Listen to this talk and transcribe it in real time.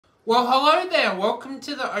Well, hello there. Welcome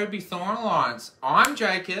to the Obi-Thorn Alliance. I'm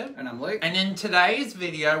Jacob. And I'm Luke. And in today's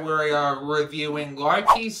video, we are reviewing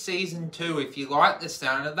Loki Season 2. If you like the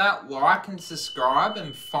sound of that, like and subscribe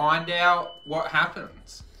and find out what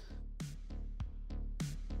happens.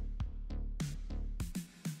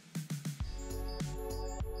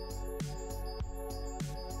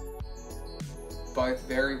 Both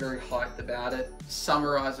very, very hyped about it.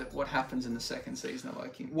 Summarize it. What happens in the second season of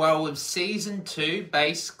Loki? Well, with Season 2,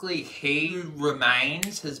 basically He Who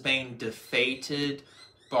Remains has been defeated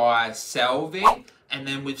by Sylvie. And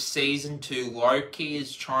then with Season 2, Loki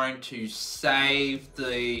is trying to save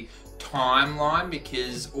the timeline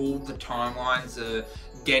because all the timelines are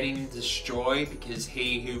getting destroyed because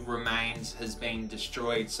He Who Remains has been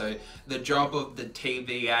destroyed. So the job of the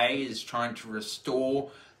TVA is trying to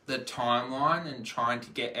restore the timeline and trying to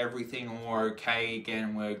get everything all okay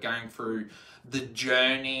again. We're going through the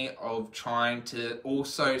journey of trying to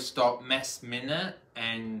also stop Mess Minute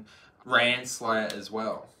and Renslayer as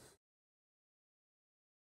well.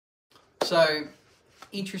 So,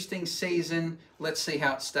 interesting season. Let's see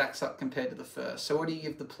how it stacks up compared to the first. So what do you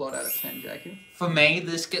give the plot out of 10, Jacob? For me,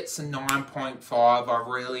 this gets a 9.5. I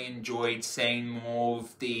really enjoyed seeing more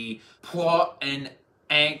of the plot and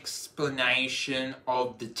explanation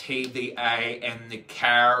of the TVA and the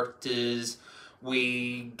characters.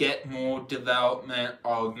 We get more development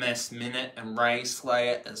of Mess Minute and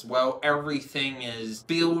Renslayer as well. Everything is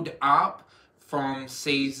built up from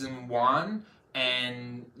Season 1,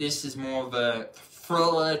 and this is more of a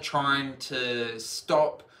thriller trying to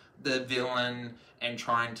stop the villain and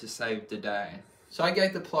trying to save the day. So I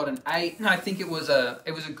gave the plot an 8. I think it was a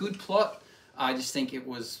good plot. I just think it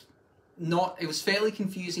was fairly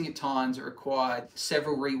confusing at times. It required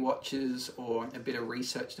several rewatches or a bit of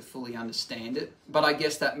research to fully understand it. But I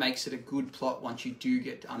guess that makes it a good plot once you do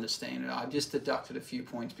get to understand it. I just deducted a few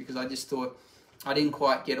points because I just thought I didn't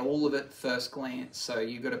quite get all of it at first glance. So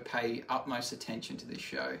you've got to pay utmost attention to this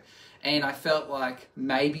show. And I felt like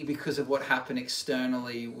maybe because of what happened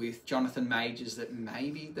externally with Jonathan Majors that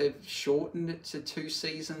maybe they've shortened it to 2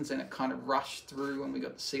 seasons and it kind of rushed through and we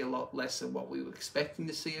got to see a lot less of what we were expecting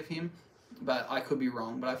to see of him. But I could be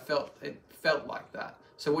wrong, but it felt like that.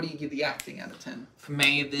 So what do you give the acting out of 10? For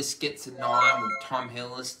me, this gets a 9 with Tom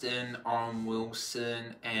Hiddleston, Owen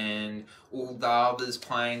Wilson, and all the others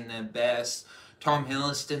playing their best. Tom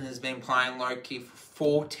Hiddleston has been playing Loki for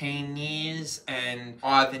 14 years, and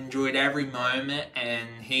I've enjoyed every moment,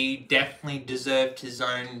 and he definitely deserved his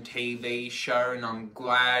own TV show, and I'm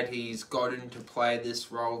glad he's gotten to play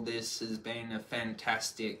this role. This has been a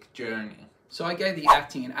fantastic journey. So I gave the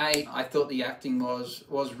acting an 8. I thought the acting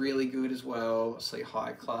was really good as well. Obviously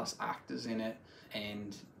high class actors in it,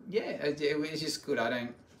 and yeah, it was just good. I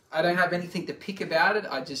don't have anything to pick about it.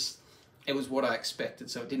 It was what I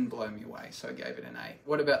expected, so it didn't blow me away. So I gave it an 8.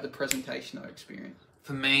 What about the presentation or experience?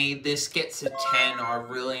 For me, this gets a 10. I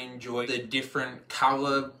really enjoyed the different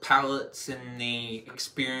colour palettes and the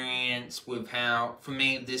experience with how, for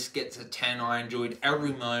me, this gets a 10. I enjoyed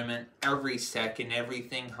every moment, every second,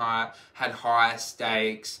 everything had higher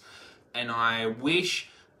stakes. And I wish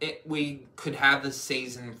we could have a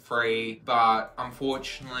Season 3, but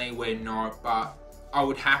unfortunately we're not. But I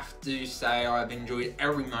would have to say I've enjoyed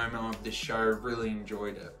every moment of the show, really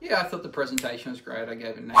enjoyed it. Yeah, I thought the presentation was great. I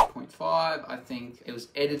gave it an 8.5. I think it was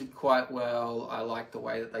edited quite well. I liked the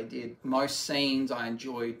way that they did most scenes. I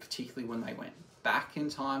enjoyed particularly when they went back in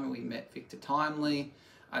time and we met Victor Timely.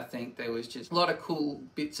 I think there was just a lot of cool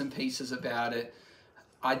bits and pieces about it.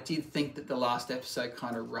 I did think that the last episode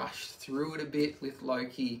kind of rushed through it a bit with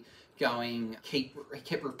Loki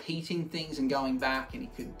kept repeating things and going back, and he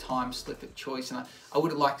could time slip at choice, and I would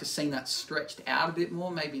have liked to seen that stretched out a bit more,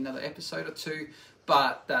 maybe another episode or 2,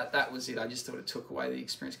 but that was it. I just thought it took away the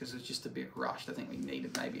experience because it was just a bit rushed. I think we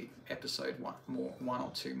needed maybe episode 1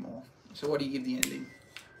 or 2 more. So what do you give the ending?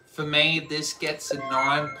 For me, this gets a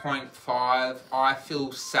 9.5. I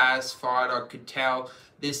feel satisfied. I could tell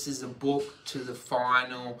this is a book to the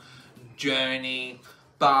final journey.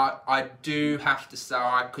 But I do have to say,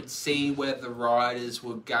 I could see where the writers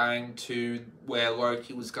were going to, where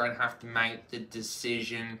Loki was going to have to make the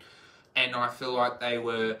decision. And I feel like they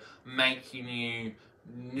were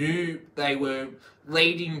they were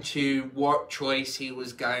leading to what choice he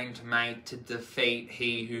was going to make to defeat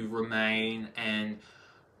He Who Remain. And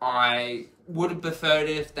I would have preferred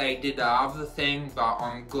if they did the other thing, but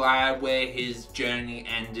I'm glad where his journey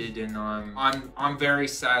ended, and I'm very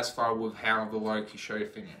satisfied with how the Loki show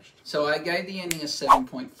finished. So I gave the ending a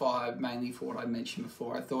 7.5, mainly for what I mentioned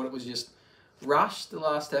before. I thought it was just rushed, the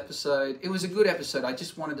last episode. It was a good episode. I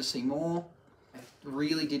just wanted to see more.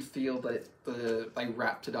 really did feel that they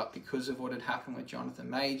wrapped it up because of what had happened with Jonathan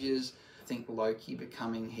Majors. I think Loki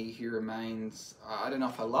becoming He Who Remains, I don't know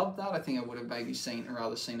if I loved that. I think I would have maybe seen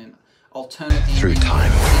an alternate through ending.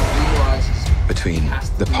 time, between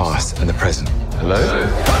the past and the present. Hello?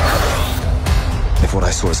 If what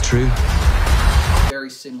I saw is true,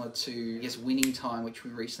 very similar to, I guess, Winning Time, which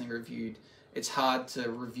we recently reviewed. It's hard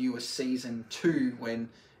to review a season 2 when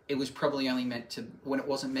it was probably only when it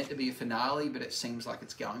wasn't meant to be a finale, but it seems like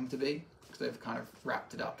it's going to be. They've kind of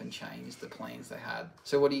wrapped it up and changed the plans they had.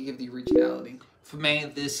 So what do you give the originality? For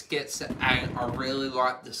me, this gets an 8. I really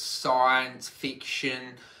like the science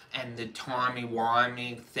fiction and the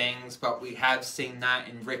timey-wimey things, but we have seen that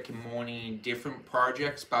in Rick and Morty in different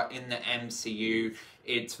projects, but in the MCU,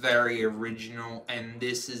 it's very original, and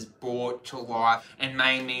this is brought to life and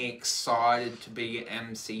made me excited to be an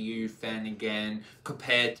MCU fan again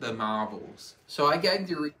compared to the Marvels. So I gave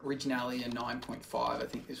the originality a 9.5. I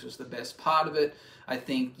think this was the best part of it. I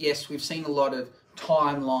think, yes, we've seen a lot of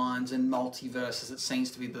timelines and multiverses. It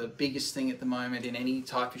seems to be the biggest thing at the moment in any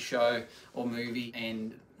type of show or movie,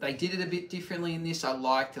 and they did it a bit differently in this. I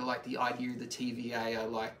liked the idea of the TVA. I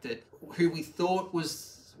liked it. Who we thought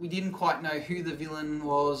was, we didn't quite know who the villain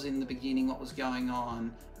was in the beginning, what was going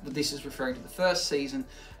on. But this is referring to the first season.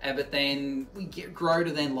 But then we grow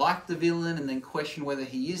to then like the villain and then question whether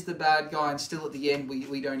he is the bad guy. And still at the end,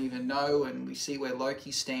 we don't even know. And we see where Loki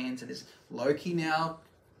stands. And is Loki now,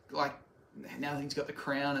 like, now that he's got the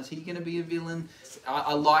crown, is he going to be a villain?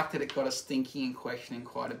 I like that it got us thinking and questioning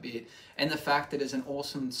quite a bit. And the fact that it's an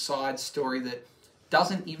awesome side story that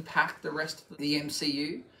doesn't impact the rest of the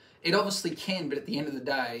MCU. It obviously can, but at the end of the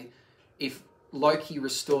day, if Loki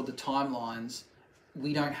restored the timelines,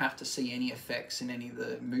 we don't have to see any effects in any of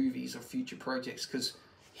the movies or future projects because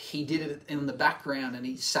he did it in the background and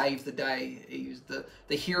he saved the day. He was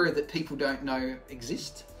the hero that people don't know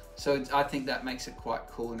exists. So I think that makes it quite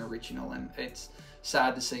cool and original, and it's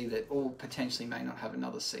sad to see that all potentially may not have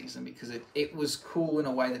another season because it was cool in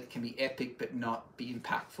a way that it can be epic but not be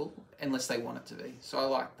impactful unless they want it to be. So I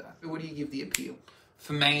like that. What do you give the appeal?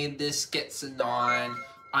 For me, this gets a 9.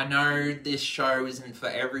 I know this show isn't for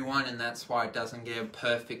everyone and that's why it doesn't get a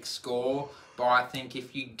perfect score, but I think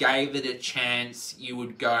if you gave it a chance, you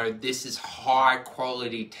would go, this is high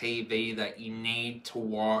quality TV that you need to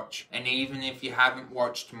watch. And even if you haven't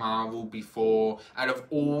watched Marvel before, out of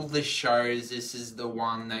all the shows, this is the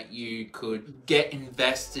one that you could get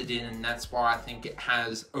invested in, and that's why I think it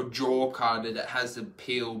has a draw card, it has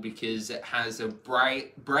appeal because it has a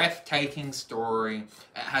breathtaking story,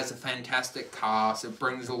 it has a fantastic cast, it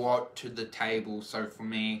brings a lot to the table. So for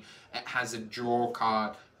me, it has a draw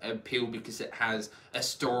card appeal because it has a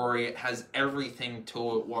story, it has everything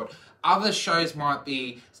to it. What other shows might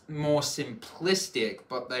be more simplistic,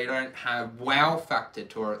 but they don't have wow factor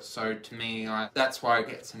to it. So to me, that's why it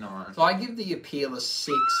gets a 9. So I give the appeal a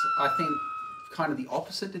 6. I think kind of the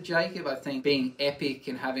opposite to Jacob. I think being epic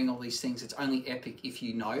and having all these things, it's only epic if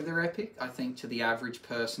you know they're epic. I think to the average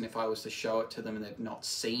person, if I was to show it to them and they've not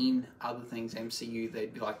seen other things MCU,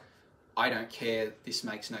 they'd be like, I don't care, this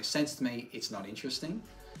makes no sense to me, it's not interesting.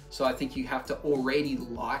 So I think you have to already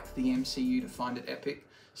like the MCU to find it epic.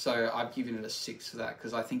 So I've given it a 6 for that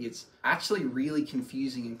because I think it's actually really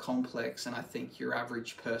confusing and complex, and I think your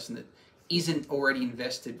average person that isn't already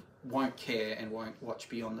invested won't care and won't watch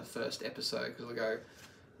beyond the first episode because they'll go,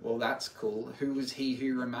 well, that's cool. Who is He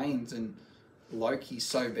Who Remains? And Loki,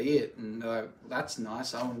 so be it. And that's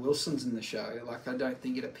nice. Owen Wilson's in the show. Like, I don't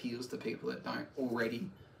think it appeals to people that don't already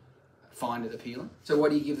find it appealing. So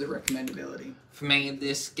what do you give the recommendability? For me,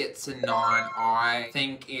 this gets a 9. I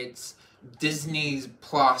think it's Disney's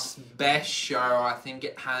Plus best show. I think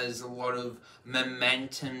it has a lot of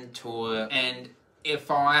momentum to it. And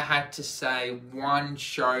if I had to say one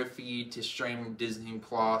show for you to stream Disney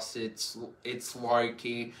Plus, it's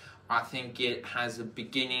Loki. I think it has a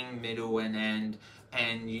beginning, middle, and end.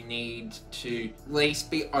 And you need to at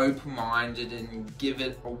least be open-minded and give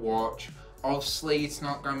it a watch. Obviously, it's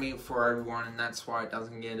not going to be for everyone, and that's why it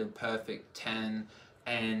doesn't get a perfect 10.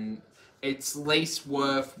 And it's at least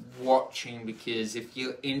worth watching because if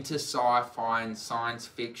you're into sci-fi and science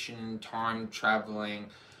fiction and time traveling,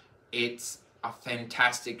 it's a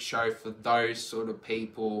fantastic show for those sort of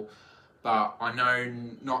people. But I know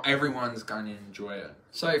not everyone's going to enjoy it.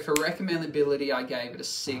 So for recommendability, I gave it a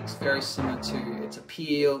 6, very similar to its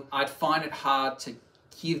appeal. I'd find it hard to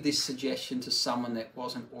give this suggestion to someone that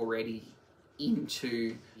wasn't already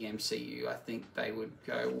into the MCU. I think they would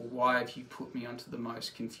go, well, why have you put me onto the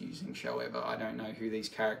most confusing show ever? I don't know who these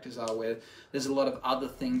characters are, where there's a lot of other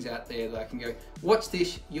things out there that I can go, watch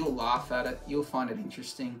this, you'll laugh at it, you'll find it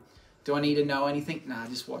interesting. Do I need to know anything? Nah,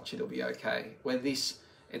 just watch it, it'll be okay. Where this,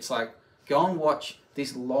 it's like, go and watch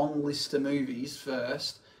this long list of movies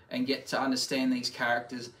first and get to understand these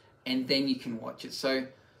characters, and then you can watch it. So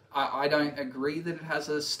I don't agree that it has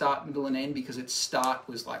a start, middle, and end, because its start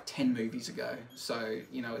was like 10 movies ago. So,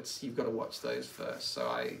 you know, you've got to watch those first. So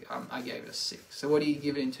I gave it a 6. So what do you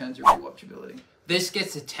give it in terms of rewatchability? This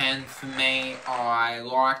gets a 10 for me. I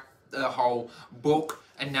like the whole book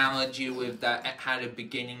analogy with that it had a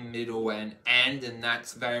beginning, middle, and end, and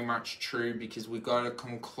that's very much true, because we got a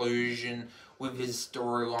conclusion with his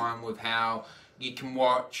storyline, with how you can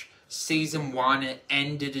watch season 1, it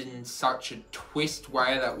ended in such a twist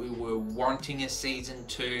way that we were wanting a season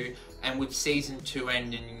 2, and with season 2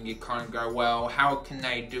 ending, you kind of go, well, how can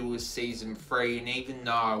they do a season 3? And even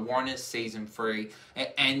though I wanted season 3,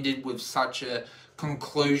 it ended with such a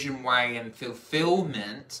conclusion way and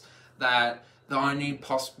fulfillment that the only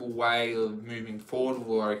possible way of moving forward with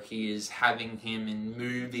Loki is having him in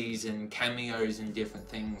movies and cameos and different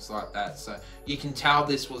things like that. So you can tell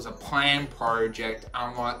this was a planned project,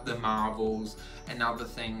 unlike the Marvels and other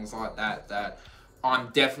things like that, that I'm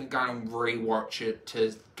definitely going to rewatch it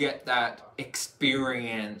to get that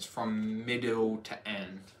experience from middle to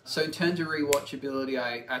end. So in terms of rewatchability,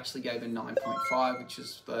 I actually gave a 9.5, which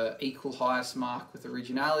is the equal highest mark with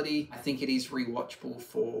originality. I think it is rewatchable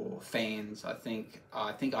for fans. I think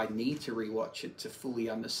I need to rewatch it to fully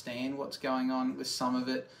understand what's going on with some of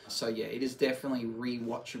it. So yeah, it is definitely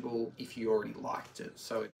rewatchable if you already liked it.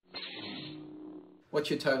 So what's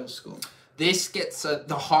your total score? This gets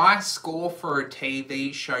the highest score for a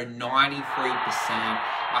TV show, 93%.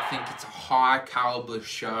 I think it's a high caliber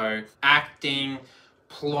show. Acting,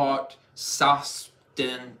 plot,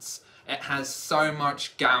 substance, it has so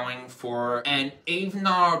much going for it. And even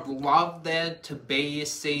though I'd love there to be a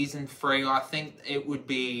season 3, I think it would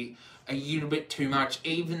be a little bit too much.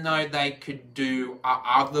 Even though they could do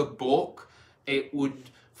other book, it would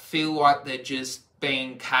feel like they're just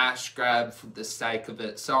being cash grab for the sake of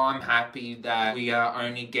it. So I'm happy that we are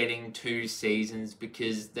only getting 2 seasons,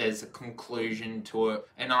 because there's a conclusion to it.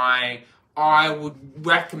 And I would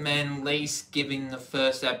recommend at least giving the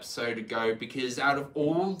first episode a go, because out of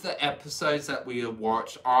all the episodes that we have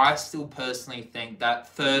watched, I still personally think that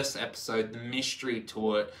first episode, the mystery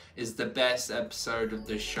to it, is the best episode of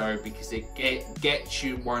the show, because it gets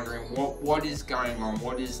you wondering what is going on,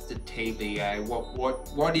 what is the TVA,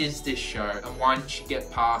 what is this show, and once you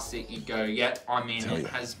get past it, you go, yeah, I mean, it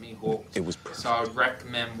has me hooked. It was perfect. So I would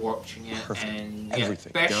recommend watching it, Perfect. and yeah,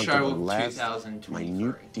 Everything, best down to show the of last 2023.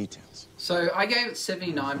 minute details. So I gave it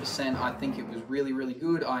 79%. I think it was really, really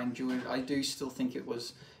good. I enjoyed it. I do still think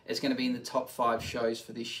it's going to be in the top 5 shows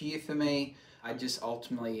for this year for me. I just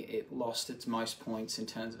ultimately, it lost its most points in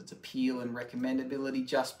terms of its appeal and recommendability,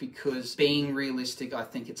 just because, being realistic, I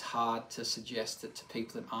think it's hard to suggest it to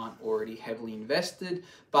people that aren't already heavily invested.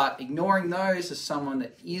 But ignoring those, as someone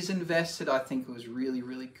that is invested, I think it was really,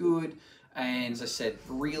 really good. And as I said,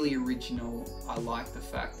 really original. I like the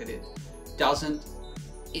fact that it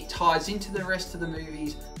ties into the rest of the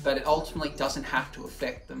movies, but it ultimately doesn't have to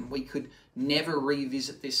affect them. We could never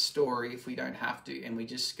revisit this story if we don't have to, and we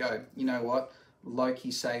just go, you know what, Loki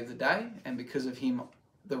saved the day, and because of him,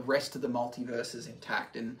 the rest of the multiverse is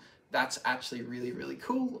intact, and that's actually really, really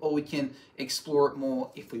cool. Or we can explore it more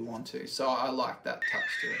if we want to. So I like that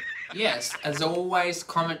touch to it. Yes, as always,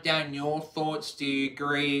 comment down your thoughts. Do you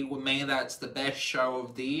agree with me that's the best show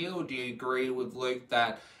of the year, or do you agree with Luke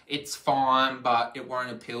that it's fine, but it won't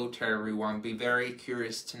appeal to everyone? Be very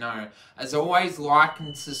curious to know. As always, like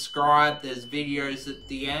and subscribe. There's videos at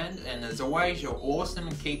the end. And as always, you're awesome,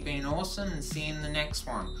 and keep being awesome, and see you in the next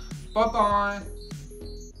one. Bye-bye.